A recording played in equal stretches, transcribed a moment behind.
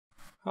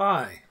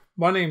Hi,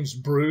 my name's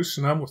Bruce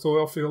and I'm with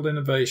Oilfield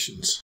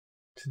Innovations.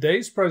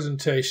 Today's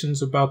presentation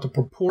is about the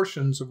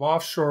proportions of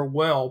offshore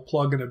well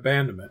plug and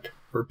abandonment,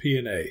 or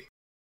P&A.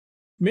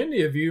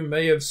 Many of you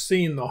may have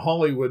seen the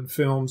Hollywood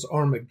films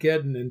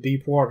Armageddon and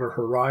Deepwater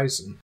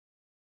Horizon.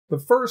 The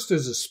first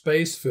is a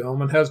space film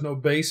and has no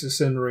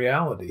basis in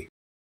reality,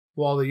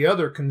 while the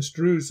other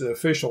construes the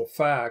official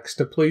facts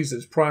to please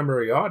its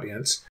primary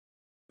audience,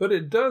 but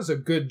it does a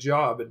good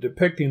job at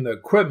depicting the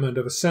equipment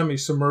of a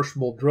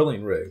semi-submersible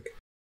drilling rig.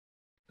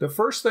 The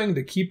first thing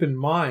to keep in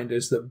mind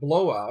is that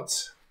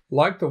blowouts,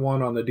 like the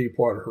one on the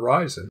Deepwater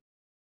Horizon,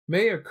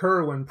 may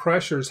occur when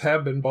pressures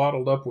have been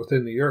bottled up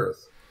within the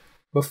earth,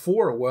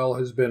 before a well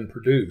has been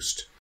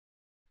produced.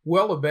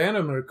 Well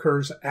abandonment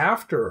occurs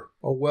after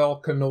a well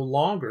can no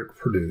longer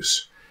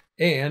produce,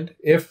 and,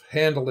 if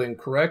handled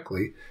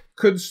incorrectly,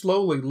 could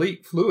slowly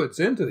leak fluids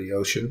into the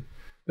ocean,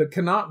 but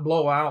cannot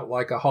blow out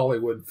like a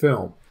Hollywood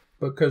film,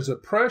 because the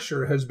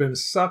pressure has been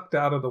sucked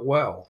out of the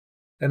well,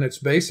 and it's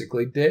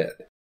basically dead.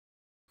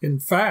 In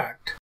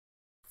fact,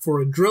 for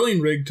a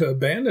drilling rig to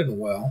abandon a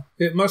well,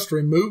 it must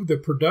remove the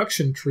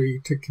production tree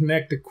to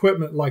connect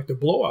equipment like the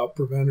blowout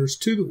preventers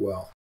to the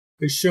well,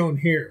 as shown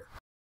here.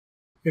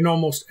 In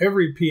almost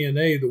every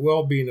P&A, the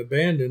well being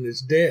abandoned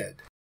is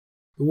dead.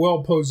 The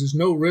well poses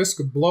no risk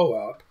of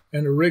blowout,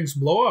 and the rig's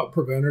blowout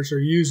preventers are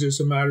used as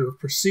a matter of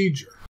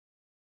procedure.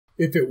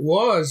 If it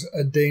was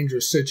a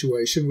dangerous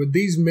situation, would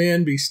these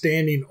men be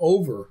standing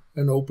over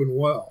an open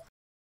well?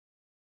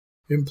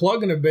 In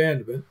plug and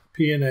abandonment,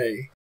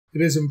 P&A,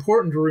 it is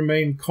important to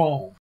remain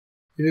calm.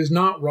 It is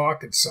not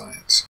rocket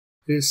science.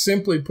 It is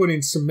simply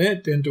putting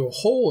cement into a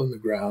hole in the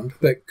ground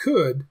that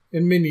could,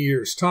 in many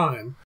years'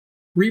 time,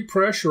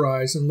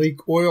 repressurize and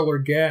leak oil or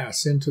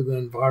gas into the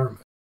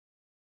environment.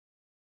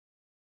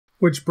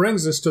 Which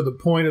brings us to the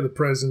point of the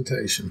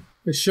presentation.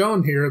 As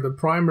shown here, the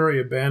primary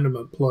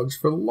abandonment plugs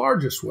for the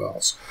largest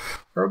wells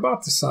are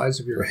about the size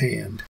of your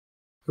hand.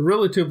 A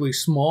relatively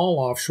small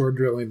offshore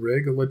drilling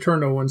rig, a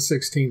Laterno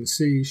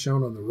 116C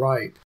shown on the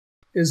right,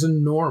 is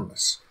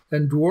enormous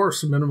and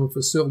dwarfs minimum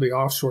facility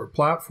offshore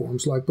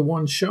platforms like the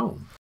one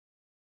shown.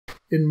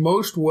 In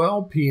most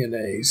well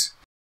P&As,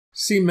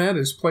 cement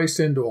is placed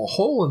into a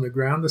hole in the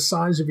ground the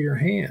size of your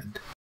hand,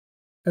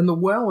 and the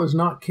well is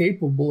not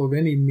capable of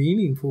any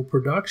meaningful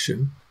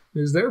production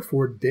and is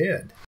therefore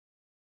dead.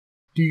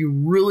 Do you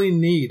really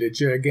need a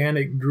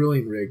gigantic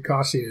drilling rig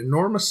costing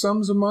enormous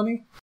sums of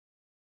money?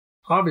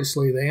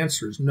 Obviously, the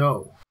answer is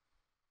no.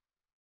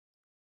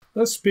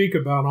 Let's speak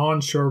about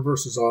onshore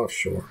versus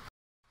offshore.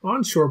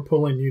 Onshore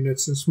pulling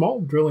units and small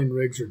drilling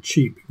rigs are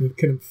cheap and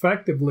can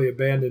effectively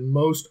abandon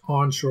most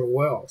onshore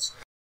wells,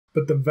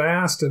 but the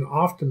vast and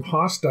often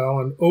hostile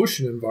and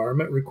ocean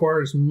environment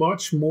requires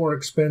much more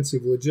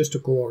expensive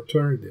logistical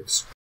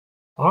alternatives.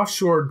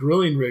 Offshore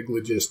drilling rig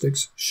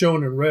logistics,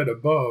 shown in red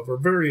above, are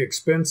very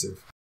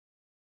expensive.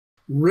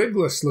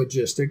 Rigless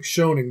logistics,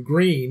 shown in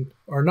green,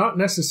 are not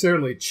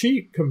necessarily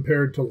cheap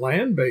compared to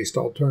land-based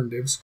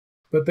alternatives,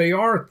 but they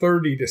are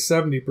 30 to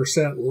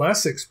 70%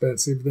 less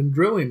expensive than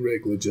drilling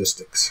rig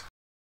logistics.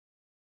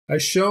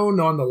 As shown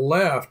on the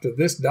left of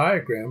this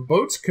diagram,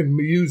 boats can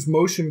use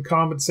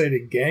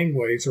motion-compensated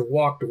gangways or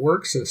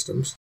walk-to-work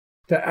systems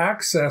to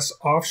access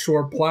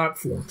offshore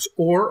platforms,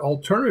 or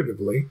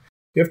alternatively,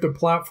 if the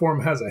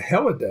platform has a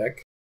helideck,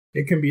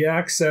 it can be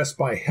accessed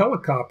by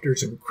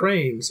helicopters and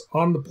cranes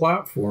on the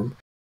platform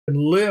and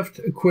lift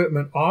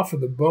equipment off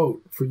of the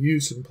boat for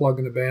use in plug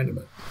and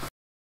abandonment.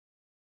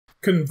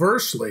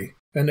 Conversely,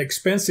 an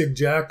expensive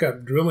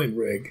jackup drilling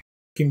rig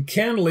can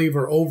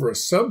cantilever over a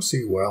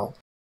subsea well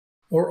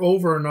or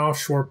over an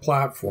offshore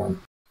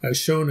platform, as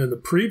shown in the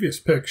previous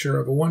picture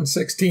of a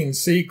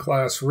 116C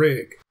class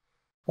rig.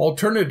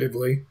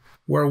 Alternatively,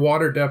 where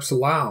water depths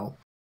allow,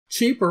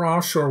 cheaper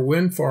offshore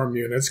wind farm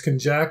units can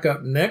jack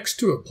up next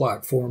to a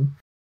platform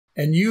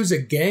and use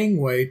a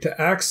gangway to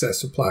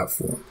access a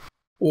platform,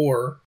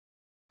 or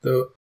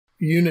the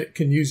unit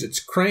can use its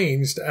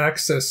cranes to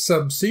access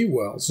subsea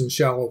wells in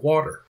shallow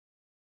water.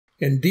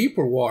 In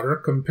deeper water,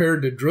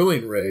 compared to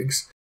drilling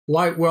rigs,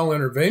 light well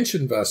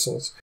intervention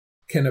vessels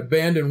can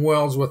abandon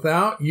wells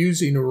without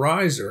using a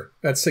riser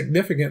at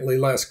significantly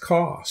less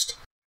cost.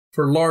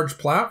 For large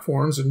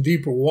platforms in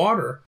deeper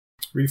water,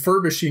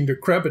 refurbishing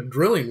decrepit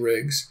drilling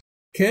rigs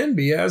can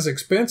be as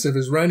expensive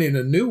as renting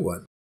a new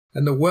one,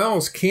 and the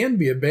wells can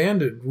be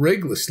abandoned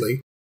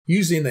riglessly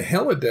using the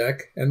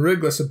helideck and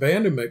rigless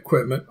abandonment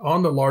equipment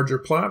on the larger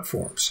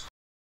platforms.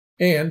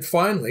 And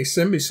finally,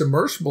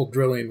 semi-submersible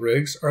drilling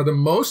rigs are the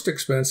most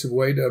expensive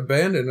way to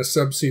abandon a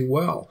subsea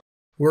well,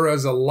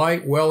 whereas a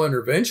light well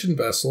intervention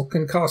vessel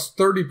can cost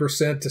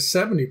 30% to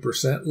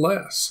 70%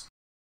 less.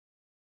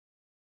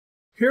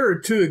 Here are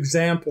two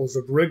examples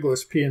of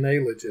rigless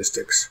P&A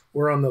logistics,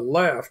 where on the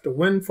left, a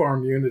wind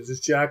farm unit is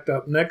jacked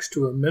up next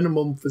to a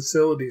minimum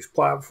facilities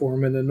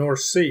platform in the North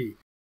Sea,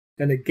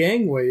 and a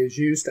gangway is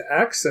used to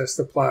access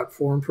the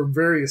platform for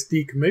various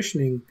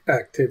decommissioning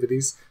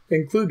activities,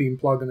 including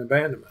plug and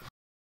abandonment.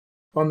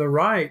 On the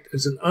right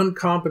is an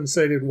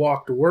uncompensated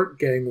walk-to-work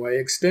gangway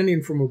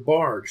extending from a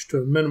barge to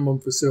a minimum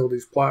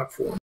facilities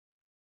platform.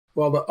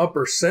 while the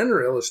upper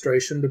center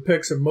illustration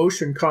depicts a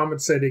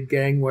motion-compensated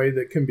gangway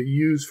that can be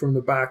used from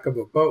the back of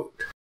a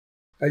boat.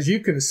 As you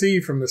can see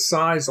from the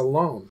size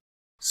alone,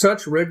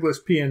 such rigless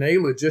P&A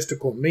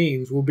logistical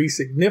means will be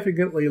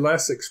significantly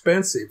less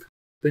expensive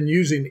than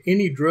using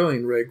any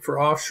drilling rig for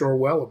offshore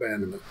well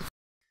abandonment.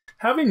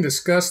 Having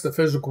discussed the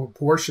physical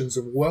proportions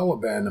of well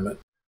abandonment,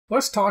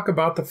 let's talk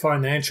about the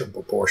financial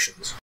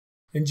proportions.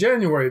 In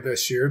January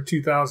this year,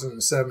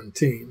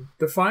 2017,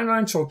 the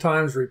Financial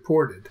Times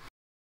reported,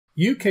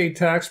 UK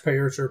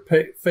taxpayers are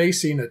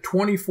facing a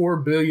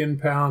 £24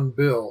 billion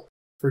bill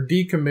for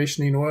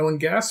decommissioning oil and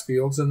gas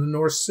fields in the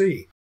North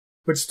Sea,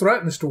 which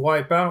threatens to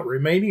wipe out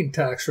remaining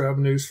tax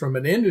revenues from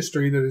an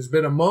industry that has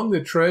been among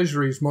the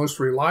Treasury's most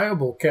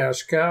reliable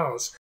cash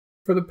cows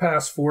for the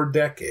past 4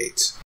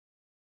 decades.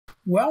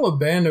 Well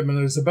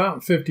abandonment is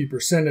about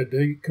 50% of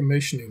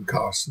decommissioning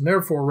costs and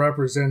therefore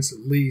represents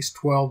at least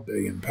 £12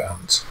 billion.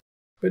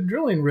 But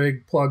drilling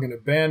rig plug and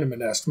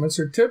abandonment estimates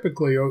are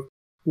typically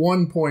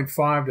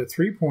 1.5 to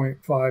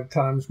 3.5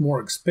 times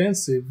more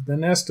expensive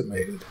than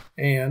estimated,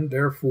 and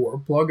therefore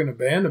plug and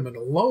abandonment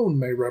alone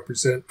may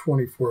represent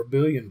 £24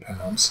 billion.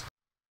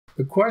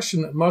 The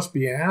question that must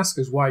be asked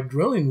is why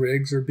drilling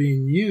rigs are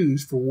being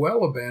used for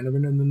well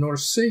abandonment in the North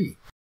Sea.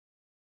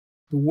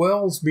 The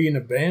wells being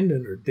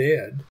abandoned are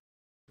dead.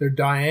 Their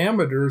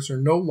diameters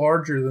are no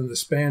larger than the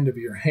span of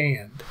your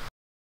hand,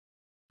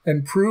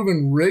 and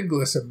proven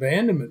rigless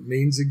abandonment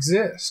means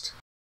exist.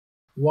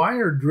 Why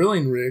are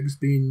drilling rigs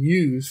being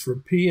used for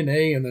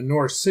P&A in the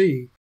North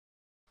Sea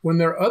when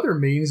there are other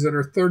means that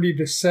are 30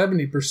 to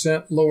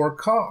 70% lower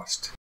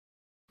cost?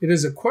 It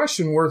is a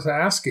question worth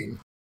asking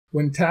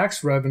when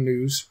tax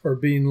revenues are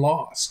being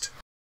lost.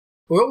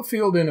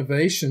 Oilfield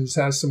Innovations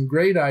has some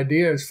great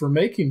ideas for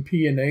making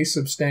P&A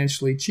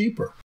substantially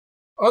cheaper.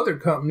 Other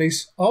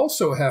companies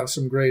also have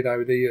some great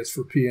ideas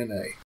for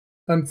P&A.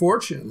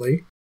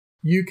 Unfortunately,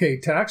 UK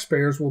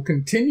taxpayers will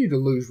continue to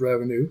lose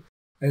revenue,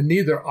 and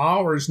neither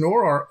ours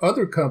nor our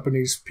other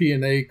companies'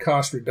 P&A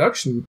cost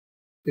reduction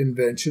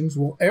inventions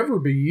will ever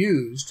be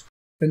used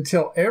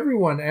until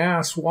everyone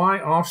asks why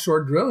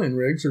offshore drilling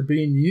rigs are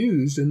being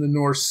used in the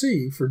North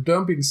Sea for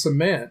dumping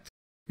cement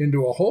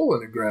into a hole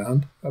in the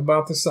ground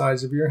about the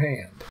size of your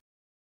hand.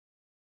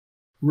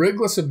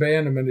 Rigless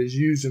abandonment is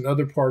used in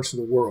other parts of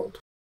the world.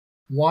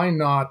 Why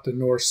not the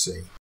North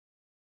Sea?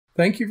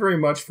 Thank you very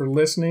much for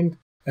listening,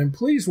 and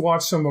please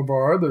watch some of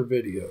our other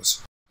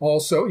videos.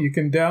 Also, you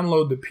can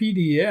download the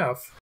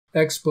PDF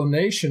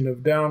explanation of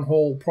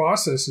downhole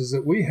processes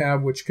that we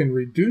have, which can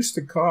reduce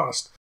the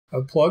cost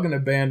of plug and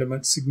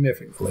abandonment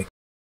significantly.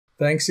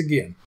 Thanks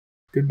again.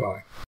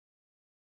 Goodbye.